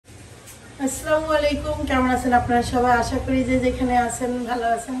আসসালামু আলাইকুম, কেমন আছেন আপনারা সবাই? আশা করি যে যেখানে আছেন ভালো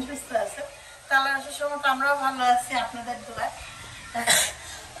আছেন, সুস্থ আছেন। আল্লাহর আশীর্বাদে সময় আমরাও ভালো আছি আপনাদের দোয়ায়।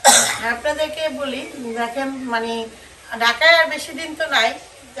 আপনাদেরকে বলি, দেখেন মানে ঢাকায় আর বেশি দিন তো নাই,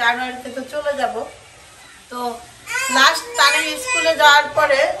 জানুয়ারিতে তো চলে যাব। তো লাস্ট তানের স্কুলে যাওয়ার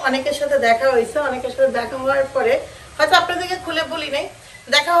পরে অনেকের সাথে দেখা হয়েছে, অনেকের সাথে দেখা হওয়ার পরে হয়তো আপনাদেরকে খুলে বলি নাই,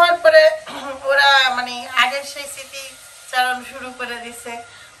 দেখা হওয়ার পরে ওরা মানে আগের সেই স্মৃতিচারণ শুরু করে দিছে।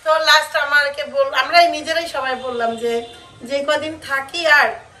 তো লাস্ট আমাকে আমরাই নিজেরাই সবাই বললাম যে যে কদিন থাকি আর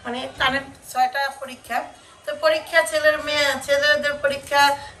মানে তানের 6টা পরীক্ষা, তো পরীক্ষা ছেলেদের পরীক্ষা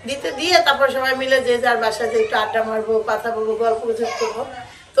দিতে দিয়ে তারপর সবাই মিলে যে যার বাসায় যে একটু আড্ডা মারবো, কথা বলবো, গল্প গুজব করবো।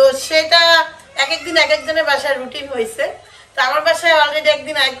 তো সেটা এক একজনের বাসায় রুটিন হয়েছে। তো আমার বাসায় অলরেডি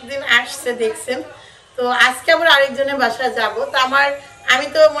একদিন আসছে দেখছেন। তো আজকে আমরা আরেকজনের বাসায় যাব। তো আমি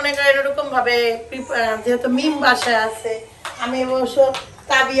তো মনে করেন এরকম ভাবে যেহেতু মিম বাসায় আছে, আমি অবশ্য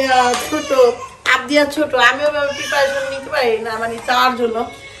তাবিয়া ছোট, আবদিয়া ছোট, আমি ওইভাবে প্রিপারেশন নিতে পারি না মানে যাওয়ার জন্য।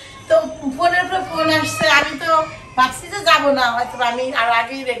 তো ফোনের উপরে ফোন আসছে, আমি তো ভাবছি যে যাবো না, হয়তো আমি আর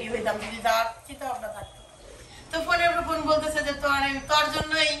আগেই রেডি হইতাম যদি যাওয়ার চিন্তা ভাবনা থাকতো। তো ফোনের উপর ফোন বলতেছে যে তোর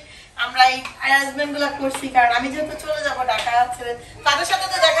জন্যই আমরা এই অ্যারেঞ্জমেন্ট গুলা করছি, কারণ আমি যেহেতু চলে যাবো ঢাকা ছেড়ে, তাদের সাথে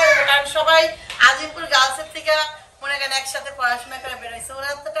তো দেখা যাবে, কারণ সবাই আজিমপুর গার্লসের থেকে মনে করেন একসাথে পড়াশোনা করে বেরোইছে, ওরা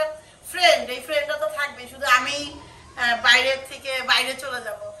তো একটা ফ্রেন্ড, এই ফ্রেন্ডটা তো থাকবে, শুধু আমি বাইরের থেকে বাইরে চলে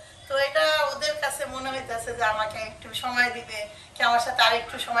যাব। তো এটা ওদের কাছে মনে হইতেছে যে আমাকে একটু সময় দিবে, কি আমার সাথে আর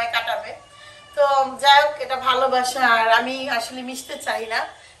একটু সময় কাটাবে। তো যাই হোক, এটা ভালোবাসা, আর আমি আসলে মিশতে চাই না,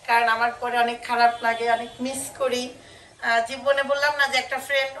 কারণ আমার পরে অনেক খারাপ লাগে, অনেক মিস করি। জীবনে বললাম না যে একটা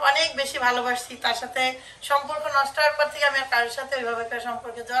ফ্রেন্ড অনেক বেশি ভালোবাসি, তার সাথে সম্পর্ক নষ্ট হওয়ার পর থেকে আমি আর কারোর সাথে ওইভাবে একটা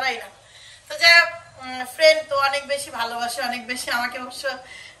সম্পর্কে জড়াই না। তো যাই হোক, ফ্রেন্ড তো অনেক বেশি ভালোবাসে, অনেক বেশি আমাকে অবশ্য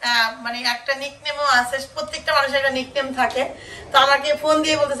মানে একটা নিকনেমও আছে, প্রত্যেকটা মানুষের একটা নিকনেম থাকে। তো আমাকে ফোন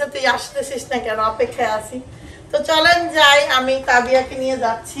দিয়ে বলতেছে তুই আসতেছিস না কেন, অপেক্ষায় আছি। তো চলেন যাই, আমি তাবিয়াকে নিয়ে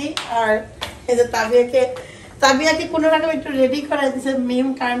যাচ্ছি। আর এই যে তাবিয়াকে কোনো রকম একটু রেডি করা দিচ্ছে মিম,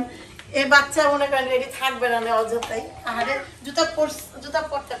 কারণ এই বাচ্চা মনে করেন রেডি থাকবে না অযথাই। আরে জুতা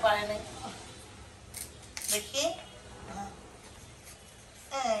পরতে পারে নাই, দেখি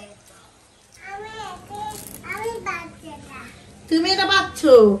তুমি এটা পাচ্ছ,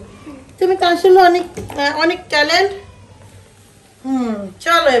 তুমি তো আসলে অনেক অনেক ট্যালেন্ট।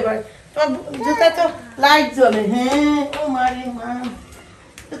 চলো এবার, তোমার জুতা তো লাইট জ্বলে। হ্যাঁ ও মারে মা,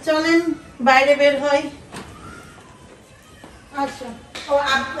 তো চলেন বাইরে বের হয়। আচ্ছা ও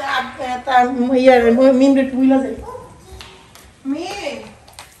তার মিম রেট বুঝলা যায় মিম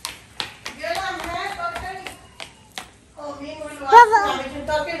গেলাম। হ্যাঁ তরকারি, ও মিম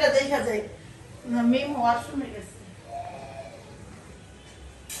তরকারিটা দেখা যায় না, মিম ওয়াশরুমে গেছে।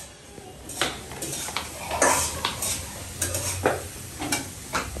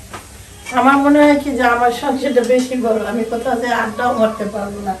 আমার মনে হয় কি যে আমার সংসারটা বেশি বড়, আমি কোথাও যে আড্ডাও মারতে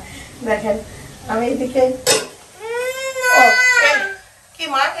পারবো না। দেখেন আমি এদিকে কি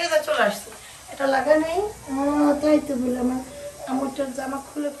মা এটা চলে আসছে, এটা লাগা নেই। তাই তো বললাম, আমারটার জামা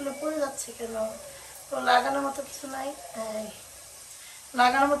খুলে খুলে পড়ে যাচ্ছে কেন, তো লাগানোর মতো কিছু নাই,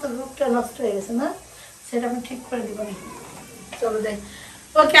 লাগানোর মতো রূপটা নষ্ট হয়ে গেছে না, সেটা আমি ঠিক করে দিব না। চলো যাই।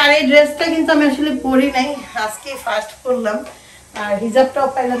 ওকে, আর এই ড্রেসটা কিন্তু আমি আসলে পরি নাই, আজকে ফার্স্ট পরলাম। আর হিজাবটাও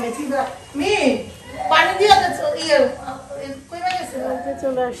পাইলাম মেয়ে পানি দিয়ে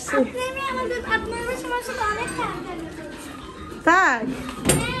চলে আসছি। তাই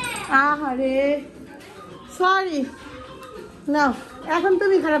আহারে সরি না, এখন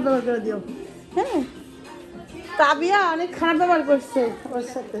তুমি খারাপ ব্যবহার করে দিও। হ্যাঁ তাবিয়া অনেক খারাপ ব্যবহার করছে ওর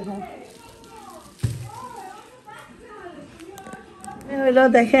সাথে। হ্যাঁ হইলো,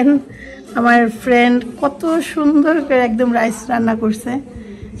 দেখেন আমার ফ্রেন্ড কত সুন্দর করে একদম রাইস রান্না করছে,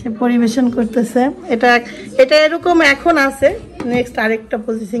 সে পরিবেশন করতেছে। এটা এরকম এখন আছে, নেক্সট আরেকটা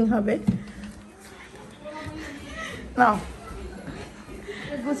প্রসেসিং হবে। নাও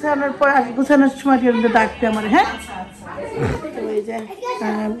গুছানোর পর গুছানোর সময় কিন্তু ডাকতে আমার। হ্যাঁ ওই যে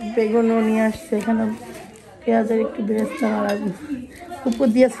বেগুনও নিয়ে আসছে, এখানে পেঁয়াজের একটু বেরেস্তা আর উপর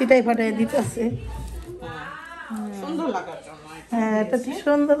দিয়ে ছিটাই ফাটাই দিতেছে। হ্যাঁ এটা ঠিক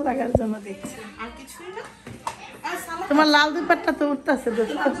সুন্দর লাগার জন্য দেখছি। তোমার লাল দুপাট্টা তো উঠতেছে,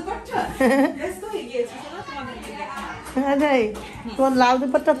 হ্যাঁ তোমার লাল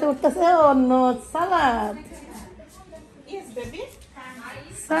দুপাট্টা তো উঠতেছে। অন্য সালাদ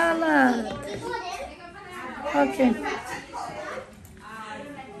সালাদ ওকে।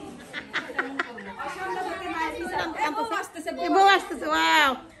 বউ আসতেছে,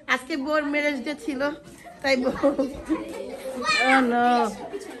 ওয়াও আজকে বউর ম্যারেজ ডে ছিল, তাই বউ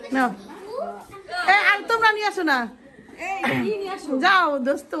আর তোমরা নিয়ে আসো না, যাও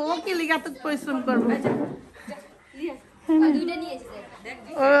দোস্ত, ও কি লিগা তো পরিশ্রম করবো।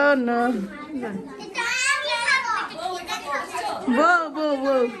 ও নো, বউ বউ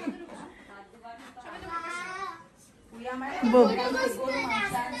বউ বউ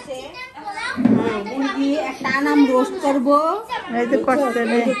মুরগি একটা নাম রোস্ট করবো। এই তো করছে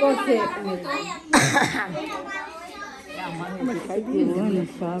না, করছে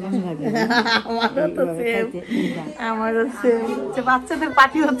আমারও সেম। বাচ্চাদের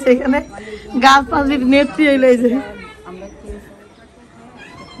পার্টি হচ্ছে এখানে, গাছ পাঁচির নেত্রী হইলে যে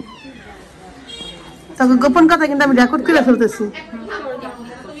তখন গোপন কথা কিন্তু আমি রেকর্ড করে ফেলতেছি,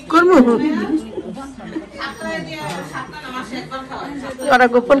 করবো। ওরা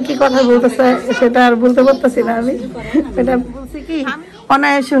গোপন কি কথা বলতেছে সেটা আর বলতে পারতেছি না আমি। এটা বলছি কি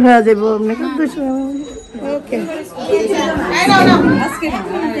অনায়াসে হয়ে যাবো এমনি, কিন্তু ওকে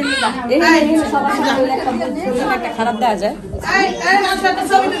খারাপ দেওয়া যায়।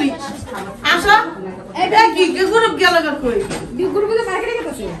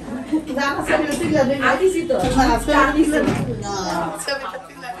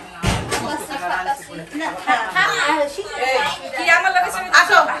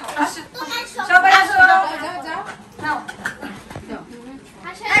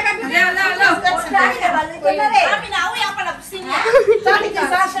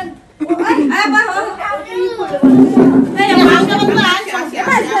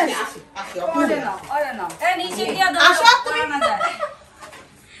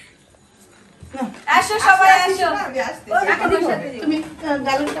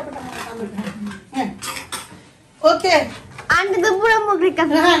 ওকে আন্টি তো পুরো মুখে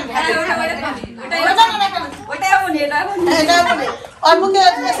কাছে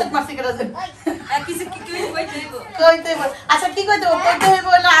আচ্ছা কি কইতে কইতে হইব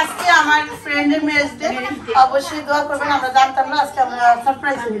হলো আজকে আমার ফ্রেন্ডের ম্যারেজ ডে, অবশ্যই দোয়া করবেন। আমরা জানতাম না, আজকে আমরা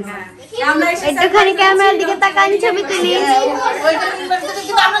সারপ্রাইজ হয়েছে। একটুখানি ক্যামেরার দিকে তাকান, ছবি তুলি। ওইটা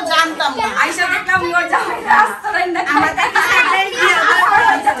কিন্তু আমরা জানতাম না। আইসা দেখলাম ওর জামাই রাস্তায় না আমরা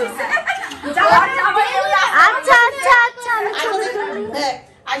আচ্ছা আচ্ছা আচ্ছা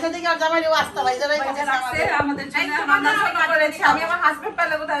আইসা থেকে আর জামাই আসতে ভাই যারা আমাদের জন্য আমরা ফটো করেছি। আমি আমার হাজবেন্ড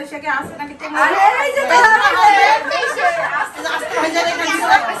পেলে কোথায় সে কি আসে নাকি ঠিক আছে।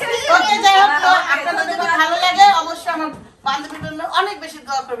 ওকে যাই হোক, আপনাদের যদি ভালো লাগে অবশ্যই আমার বান্ধবীর জন্য অনেক বেশি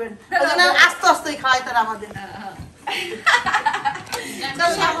দোয়া করবেন, ওই জন্য আস্তে আস্তেই খাওয়াই তারা আমাদের।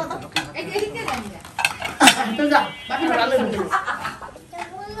 তো যা বাকি ভালো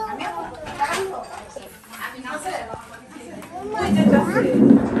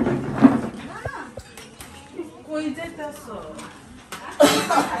কই যেতেছো?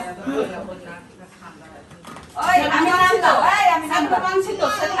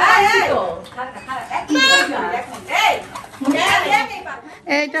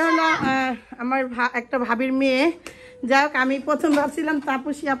 এইটা হলো আমার একটা ভাবির মেয়ে। যাই হোক, আমি প্রথম ভাবছিলাম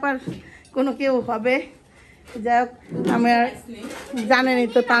তাপসী আপার কোনো কেউ হবে। যাই হোক, আমার জানেনি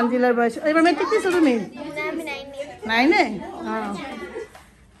তো তানজিলার বয়স। এবার মেট্রিক দিচ্ছ তুমি? নাইনে?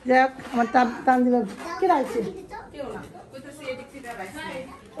 যাই হোক, আমার তানজিলার কে রাখছে?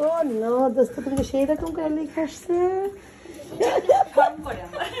 ও নো দোস্ত, তুমি সেই রকম করে লিখে আসছে।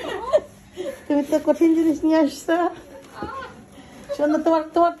 তুমি তো কঠিন জিনিস নিয়ে আসছো। সুন্দর, তোমার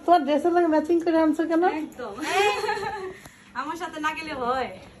তোমার তোমার ড্রেসের লাগে ম্যাচিং করে আনছো কেন? আমার সাথে না গেলে হয়।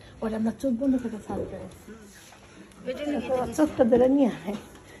 ওটা আমরা চোখ বন্ধ করে সারপ্রাইজ, চোখটা ধরে নিয়ে আয়,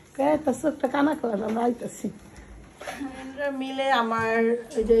 তার চোখটা কানা করে আমরা আইতেছি। মিলে আমার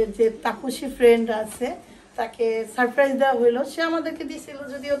ওই যে তাপসী ফ্রেন্ড আছে তাকে সারপ্রাইজ দেওয়া হইলো। সে আমাদেরকে দিয়েছিল,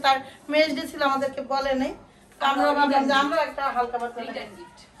 যদিও তার ম্যারেজ ডে ছিল, আমাদেরকে বলে নাই। আমরা ভাবলাম যে আমরা একটা হালকা পাতলা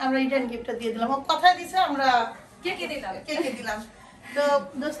আমরা রিটার্ন গিফটটা দিয়ে দিলাম। ও কথাই দিছে, আমরা কেকে দিলাম। তো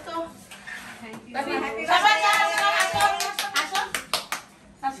দোস্ত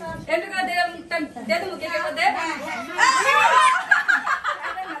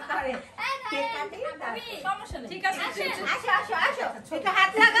ঠিক আছে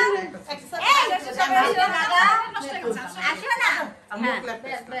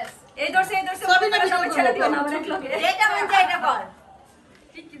এই দর্শে ছেড়ে দিও না অনেক লোকে এটা মন এটা কর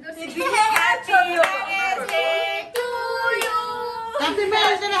ঠিক কি দর্শে হ্যাপি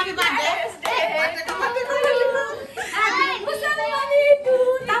বার্থডে হ্যাপি বার্থডে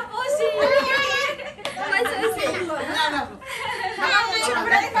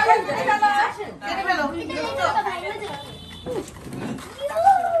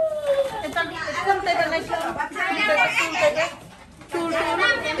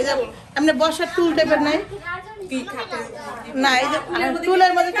এমনি বসার টুল টাইপের নাই, না এই যে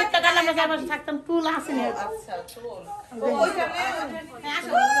টুলের মধ্যে কেকটা কাটলে আমরা চারপাশে থাকতাম, টুল আসেনি। আচ্ছা চল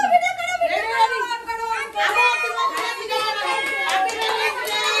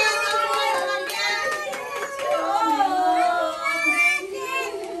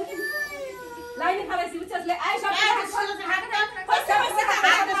লাইনে খালাইছি বুঝছলে আই সব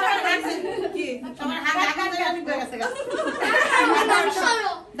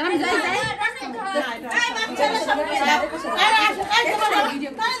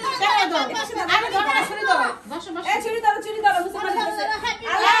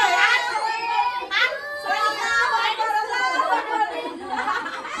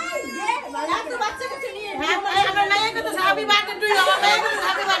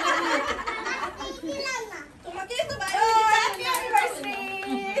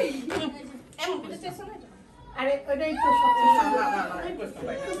আরে ওইটাই তো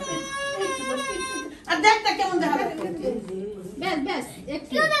আর দেখতে কেমন দেখাবে। ব্যাস একটু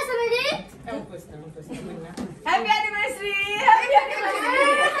কেউ আছে রে? Happy anniversary happy anniversary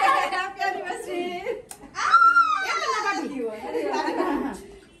happy anniversary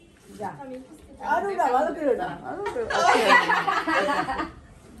আরুটা ভালো করে না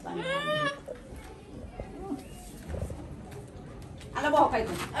আলা বউ খাই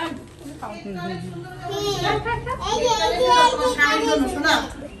তো স্বামীর জন্য শোনা,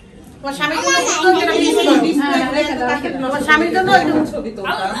 তোমার স্বামীর জন্য স্বামীর জন্য ছবি তো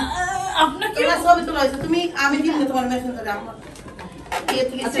আপনাকে ছবি তোলা হয়েছে, তুমি আমি দিব তোমার মেসেঞ্জারে আমার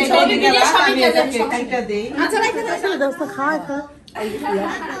ছবি দিলে স্বামীকে কেকটা দেই। আচ্ছা রাখতে দোস্ত খাওয়া খা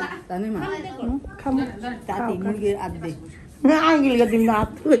তানে মা তাতে মুরগির আদে আঙ্গিল দিন না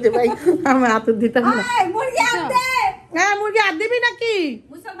হাত হইতে ভাই, আমি হাত দিতাম না। মুরগি আনতে হ্যাঁ মুরগি হাত দিবি নাকি?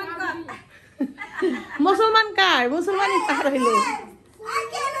 মুসলমান কর মুসলমান কার? মুসলমানই তার হইলো। আর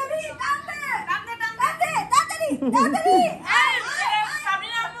কে নবী কাঁদতে কাঁদতে কাঁদতে তাড়াতাড়ি তাড়াতাড়ি এই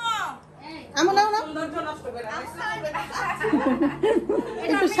সামনে আম্মু এমন না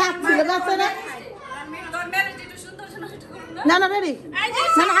একটু সাপ ছিল বাচ্চারা। তোর ম্যারেজ একটু সুন্দর সুন্দর করুন না না রেডি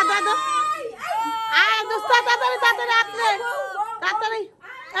না না হাত দাও আয় দোস্ত তাড়াতাড়ি তাড়াতাড়ি আপনি তাড়াতাড়ি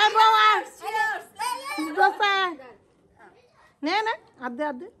এই বউ আয় দোস্ত আয় নে না হাত দে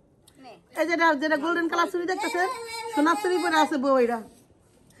হাত দে। এই যেটা যেটা গোল্ডেন কালার চুড়ি দেখতেছে সোনার চুড়ি পরে আছে বউ এরা।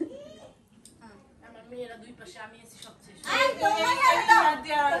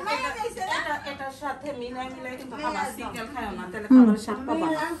 এটার সাথে মিলাই মিলাই কিন্তু খাবার সিঙ্গেল খায়ও না, তাহলে খাবার স্বাদ পাবা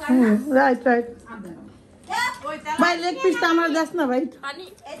না। রাইট রাইট ভাই লেগ পিসটা আমার দেশ না ভাই।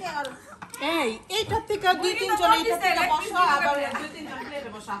 এই এইটার থেকে দুই তিন জন এইটা থেকে বসো, আবার দুই তিন জন প্লেটে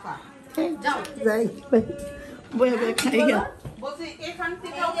বসো আপা। যাই ভাই বয়ে বয়ে খাই গা। বলছি এখান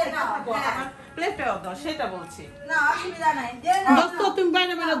থেকেও খেতে পাবো, আবার প্লেটেও দাও, সেটা বলছি। না অসুবিধা নাই দে দোস্ত তুমি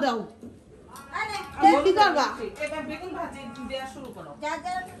বাইরে বাইরে দাও। কি করবা? এবার বেগুন ভাজি দেওয়া শুরু করো। যা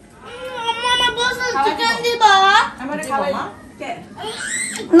যা মামা বসো চিকেন দিব। আমারে খাওয়াই কে?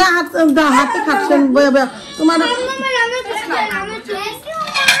 না হাত দাও, হাতে খাচ্ছেন বয়ে বয়ে তোমার। মামা আমি থ্যাংক ইউ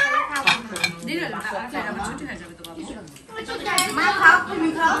দিলে না আমার ছুটি হয়ে যাবে তো বাবা মা খাও তুমি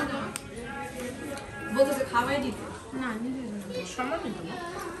খাও বলতে খাওয়াই দিতে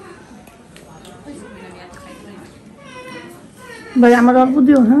ভাই আমার অল্প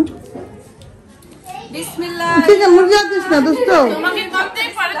দিও। হ্যাঁ বিসমিল্লাহ ঠিক আছে মুরগি দিস না দোস্ত, আমাকে বলতেই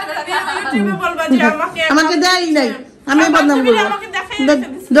পারে তো ইউটিউবে বলবা যে আমাকে আমাকে দেয় নাই, আমি বদনাম তুমি করবো। আমাকে দেখাই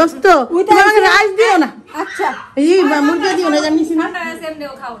দোস্ত তুমি আমাকে রাইস দিও না। আচ্ছা এই মুরগি দিও না জানিস না ঠান্ডা আছে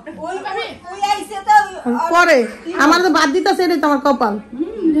এমনিও খাও ওই আইছে তো পরে আমার তো বাদ দিতেছে এটাই তোমার কপাল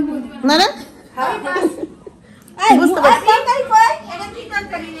না রে। বুঝতে পারছি তরকারি কই এটা কি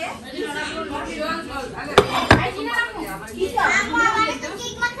তরকারি রে কি তো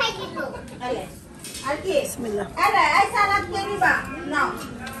কেক মা খাই দিব। আর কি বিসমিল্লাহ। আরে এই সালাদ কে দিবা নাও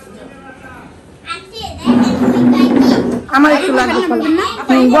আন্টি দেখেন তুমি খাই। আমার একটু লাগবে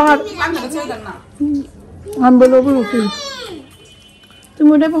বহার আমি বলবো রুটি তুমি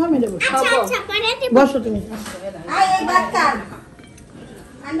ওটা বহার মেরে বসো আচ্ছা আচ্ছা পরে দিব। বসো তুমি। আই এই ভাত কার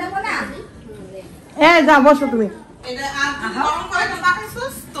আন্ডা বনা যা বসো তুমি। এটা আর গরম করে তো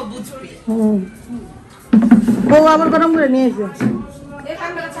বানাইছস তো বুঝবি। বউ আবার গরম করে নিয়েছে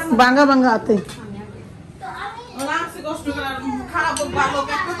বাঙ্গা বাঙ্গা হাতে। রামসি কষ্ট করে খারাপ ভালো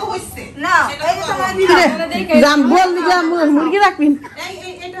একটা তো হইছে না এই যে তোমার জান বল দিগা মুরগি রাখবি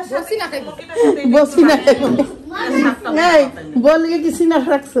এটা বসি না খাইবো বসি না এই বল দিগা কি সিনা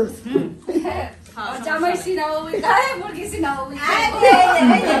রাখছস? জামাই সিনাও ওই গায়ে মুরগি সিনাও ওই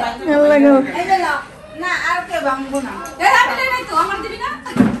আল্লাহ গো এই যে নাও না আর কে ভাঙবো না এই আমি নাই তো আমার দিবি না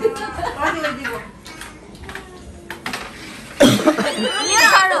আমি দিব নিয়ে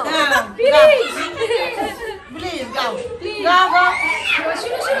ধরো। বলে গাও গাও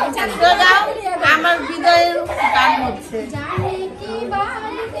গাও আমার বিদায়ের গান হচ্ছে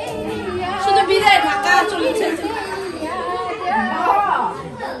শুধু বিদায় ঢাকা চলেছে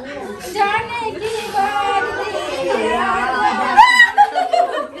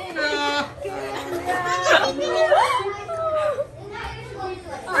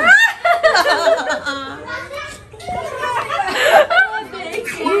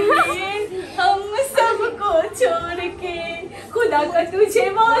हम सबको छोड़ के खुदा का तुझे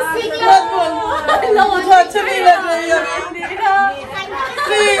वास्ता मुझे अच्छा नहीं लग रही है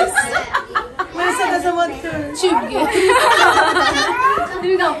प्लीज मेरे साथ ऐसा मत करो चुप गए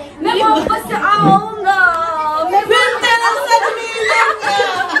मैं वापस आऊंगा मैं फिर तेरे साथ मिलूंगा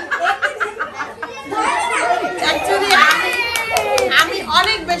एक्चुअली আমি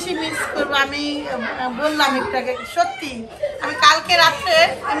অনেক বেশি মিস করব আমি বললাম একটাকে সত্যি আমি কালকে রাতে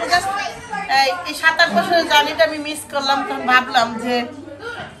আমি জাস্ট এই 7-8 বছরের জার্নিটা আমি মিস করলাম তখন ভাবলাম যে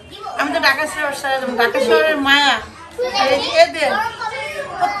আমি তো ঢাকা শহরের মায়া এদের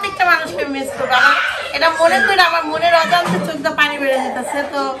প্রত্যেকটা মানুষকে মিস করবো আমার এটা মনে করে আমার মনের অজান্তে চোখ দিয়ে পানি বেড়ে যেতেছে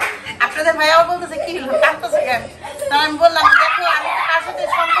তো আপনাদের ভাইয়াও বলতেছে কি হলো কাঁদতেছে কেন তখন আমি বললাম দেখো আমি তো কার সাথে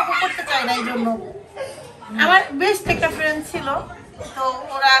সম্পর্ক করতে চাই না এই জন্য আমার বেস্ট একটা ফ্রেন্ড ছিল তো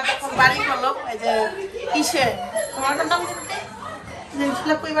ওরা যখন বাড়ি করলো এই যে কিসে তোমার নাম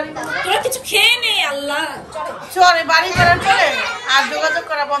তোরা কিছু খেয়ে নে আল্লাহ চরে বাড়ি করার পরে আর যোগাযোগ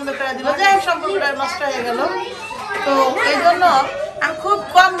করা বন্ধ করে দিল যাই সম্পর্কটা নষ্ট হয়ে গেল তো এই জন্য আমি খুব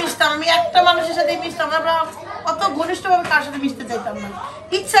কম মিশতাম আমি একটা মানুষের সাথে মিশতাম আমরা অত ঘনিষ্ঠভাবে কার সাথে মিশতে চাইতাম না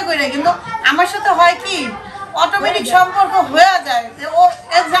ইচ্ছা করে কিন্তু আমার সাথে হয় কি অটোমেটিক সম্পর্ক হয়ে যায় যে ও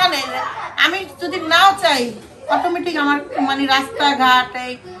জানে আমি যদি নাও চাই অটোমেটিক আমার মানে রাস্তাঘাট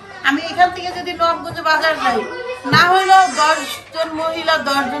এই আমি এখান থেকে যদি নবগঞ্জ বাজার যাই না হইলেও 10 জন মহিলা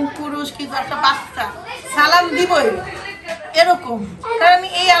 10 জন পুরুষ কিছু একটা বাচ্চা সালাম দিবই এরকম কারণ আমি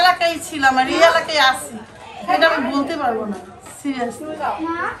এই এলাকায় ছিলাম আর এই এলাকায় আছি এটা আমি বলতে পারবো না সিরিয়াসলি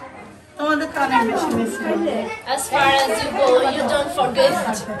তোমাদের তো অনেক বেশি মিস করবে as far as you go you don't forget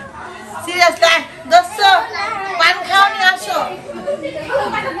seriously দোস্ত পান খাও নিয়ে আসো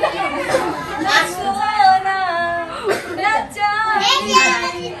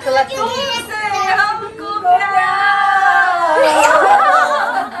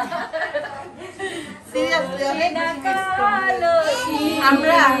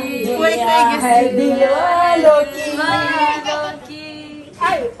আমরা কই কই গেছি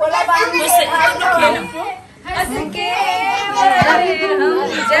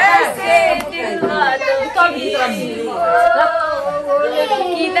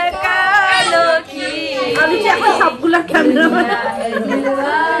সবগুলা ক্যামেরা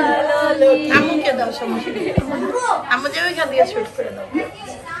আমুকে দাও সমস্যা নেই আমু যে ওইখান দিয়ে শুট করে দাও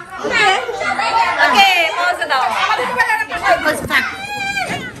ওকে মজা দাও বসে থাক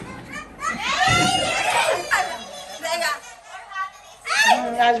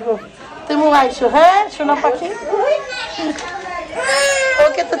আসবো তুমি আইসো হ্যাঁ সোনা পাখি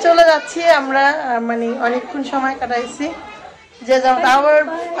ওকে তো চলে যাচ্ছি আমরা মানে অনেকক্ষণ সময় কাটাইছি যে যেমন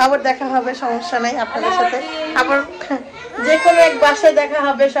আবার দেখা হবে সমস্যা নাই আপনাদের সাথে আবার যে কোনো এক বাসায় দেখা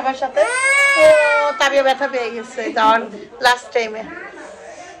হবে সবার সাথে ও তাবিয়া ব্যথা পেয়ে গেছে যাওয়ার লাস্ট টাইমে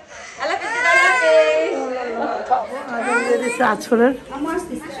আছরের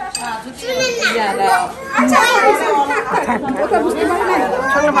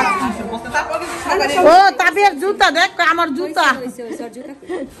ও তাবিয়ার জুতা দেখ আমার জুতা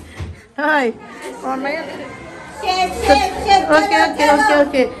ওকে ওকে ওকে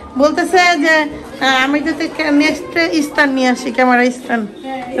ওকে বলতেছে যে আমি যদি নেক্সট স্ট্যান্ড নিয়ে আসি ক্যামেরা স্ট্যান্ড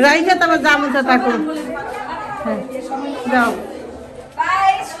রাইখে তারপর যাবো তা করুন হ্যাঁ যাও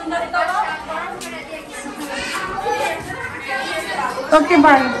ওকে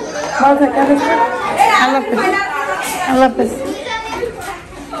বাই ভালো থাক আল্লাহ হাফেজ আল্লাহ হাফেজ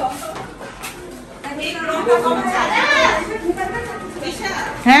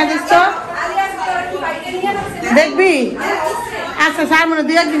হ্যাঁ দোস্ত দেখবি আচ্ছা স্যার মনে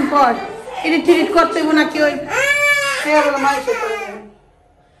 2 দিন পর এডিট টিডিট করতে হইব নাকি ওই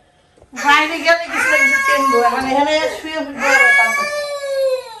বাইরে গেলে কিছু না কিছু চেনবো এখন এখানে শুয়ে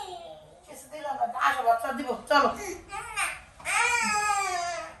আসো বাচ্চা দিব চলো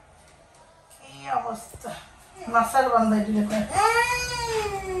কি অবস্থা মাসার বান্ধাই দিলে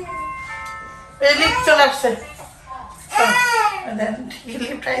লিফট চলে আসছে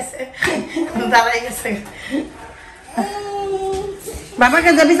দাঁড়াই গেছে বাবার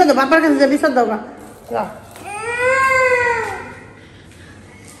কাছে যাবি দাও বাবার কাছে যাবি দাও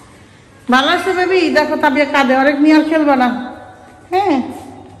ভালো আছে বেবি দেখো তাবিয়া কাঁদে অনেক নিয়ে আর খেলবো না হ্যাঁ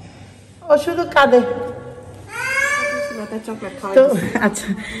ও শুধু কাঁদে হাতে চকলেট খাওয়া। তো আচ্ছা,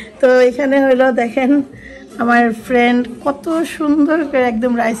 তো এখানে হলো দেখেন আমার ফ্রেন্ড কত সুন্দর করে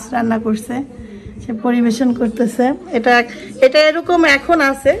একদম রাইস রান্না করছে, সে পরিবেশন করতেছে। এটা এটা এরকম এখন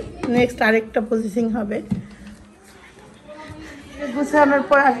আছে, নেক্সট আরেকটা প্রসেসিং হবে। গুছানোর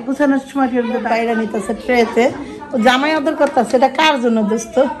পর গুছানোর সময় কিন্তু বাইরে নিতেছে ট্রেতে, ও জামাই আদর করতেছে। এটা কার জন্য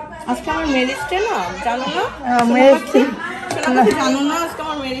দোস্ত? আজকে আমার মেরিজটা না, জানো না? মেরেছি জানো না আজকে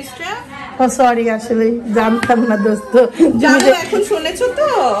আমার মেরিজটা? ও সরি, আসলে জানতাম না দোস্ত। জানো, এখন শুনেছো তো?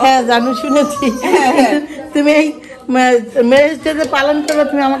 হ্যাঁ জানো, শুনেছি। তুমি এই ম্যারেজ ডে যে পালন করবে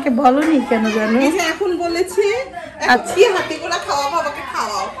তুমি আমাকে বলোনি কেন জানো? এই যে এখন বলেছি, আচ্ছা। কি হাতে করে খাওয়াবো, আমাকে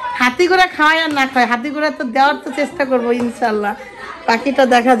খাওয়াও। হাতি ঘোড়া খাওয়াই আর না খাওয়াই, হাতি ঘোড়া তো দেওয়ার তো চেষ্টা করবো ইনশাল্লাহ, বাকিটা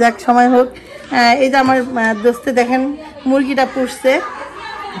দেখা যাক, সময় হোক। এই যে আমার দোস্তে দেখেন মুরগিটা পুষছে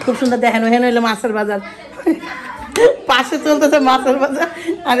খুব সুন্দর, দেখেন ওখানে হইলো মাছের বাজার, পাশে চলতেছে মাছের বাজার,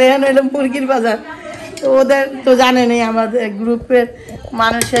 আর এখানে হইলো মুরগির বাজার। তো ওদের তো জানেনই আমাদের গ্রুপের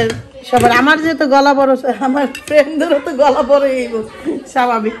মানুষের সবার, আমার যেহেতু গলা বড়, আমার ফ্রেন্ডদেরও তো গলা বড়, এই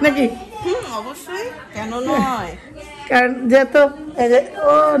স্বাভাবিক নাকি? অবশ্যই, কেন নয়? কারণ যেহেতু এই যে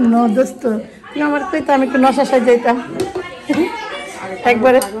ও নো দোস্ত, তুমি আমার কইতো আমি একটু নশা সাজ যেতাম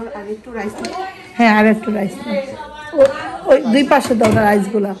একবারে। আর একটু রাইস। হ্যাঁ আর একটু রাইস, ওই দুই পাশে দাও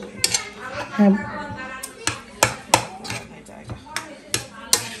রাইসগুলা। হ্যাঁ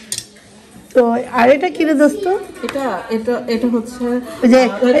তো আর এটা কি রে দোস্ত? এটা এটা এটা হচ্ছে ওই যে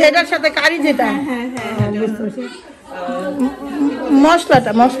এটার সাথে কারি যেটা, বুঝতে পারছি।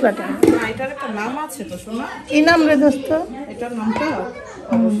 মশলাটা মশলাটা না, এটার একটা নাম আছে তো শোনা। কি নাম রে দোস্ত? এটার নামটা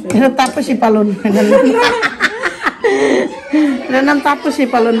এটা তাপসী পালন, এটার নাম তাপসী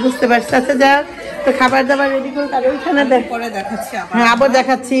পালন, বুঝতে পারছি। আচ্ছা যা, তো খাবার দাবার রেডি করে তার ওইখানে দেখ। পরে দেখাচ্ছি আবার। হ্যাঁ আবার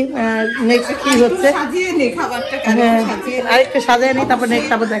দেখাচ্ছি নেক্সট কি হচ্ছে। সাজিয়ে নে খাবারটা, কেন হ্যাঁ সাজিয়ে আরেকটু সাজায় নিই, তারপর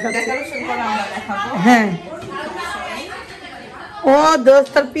নেক্সট আবার দেখাচ্ছি। ডেকোরেশন করে আমরা দেখাবো। হ্যাঁ ও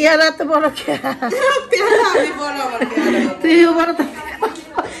দোস্ত তোর পেয়ারা তো বড়, পেয়ারা আমি বড়, আমার পেয়ারা তুইও বড় তো।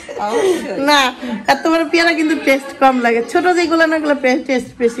 অবশ্যই। না এত বড় পেয়ারা কিন্তু টেস্ট কম লাগে, ছোট যেগুলো না ওগুলো টেস্ট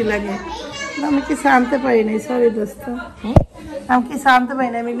বেশি লাগে। আমি কিছু আনতে পারি নাই, সরি দোস্ত, আমি কিছু আনতে পারি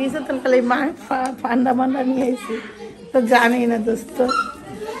না। আমি নিচে তো খালি ফান্ডা মান্ডা নিয়ে আইছি, তো জানি না দোস্ত।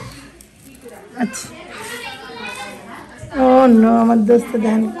 আচ্ছা ও নো, আমার দোস্ত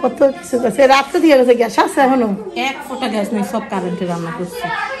দেখেন কত কিছু করছে, রাত্রে দিয়ে গেছে, গ্যাস আছে এখনো? এক ফোঁটা গ্যাস নেই, সব কারেন্টে রান্না করছি।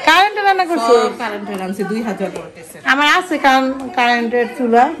 কারেন্টে রান্না করছে? সব কারেন্টে রান্নাছি, 2000 ভোল্টেজে। আমার আছে কারেন্টের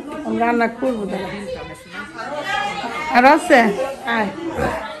চুলা, আমি রান্না করবো দাদা। আর আছে আর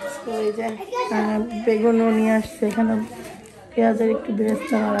ওই যে বেগুনও নিয়ে আসছে, এখানে পেঁয়াজের একটু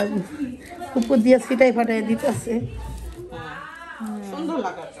বেরেস্তা লাগবে, উপর দিয়ে ছিটাই ফাটাই দিতেছে। সুন্দর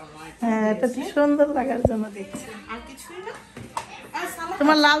লাগার জন্য। হ্যাঁ এটা তো সুন্দর লাগার জন্য দেখছি। আর কিছুই না। আর সালাদ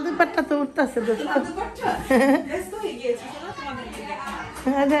তোমার লাল দুপাট্টা তো উঠতেছে দোস্ত। ব্যস্ত হয়ে গিয়েছি না তোমাদের দিকে।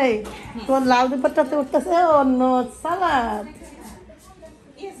 হ্যাঁ রে, তোমার লাল দুপাট্টা তো উঠতেছে। অন্য সালাদ,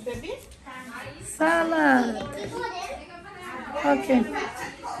 Yes, baby. সালাদ, ওকে।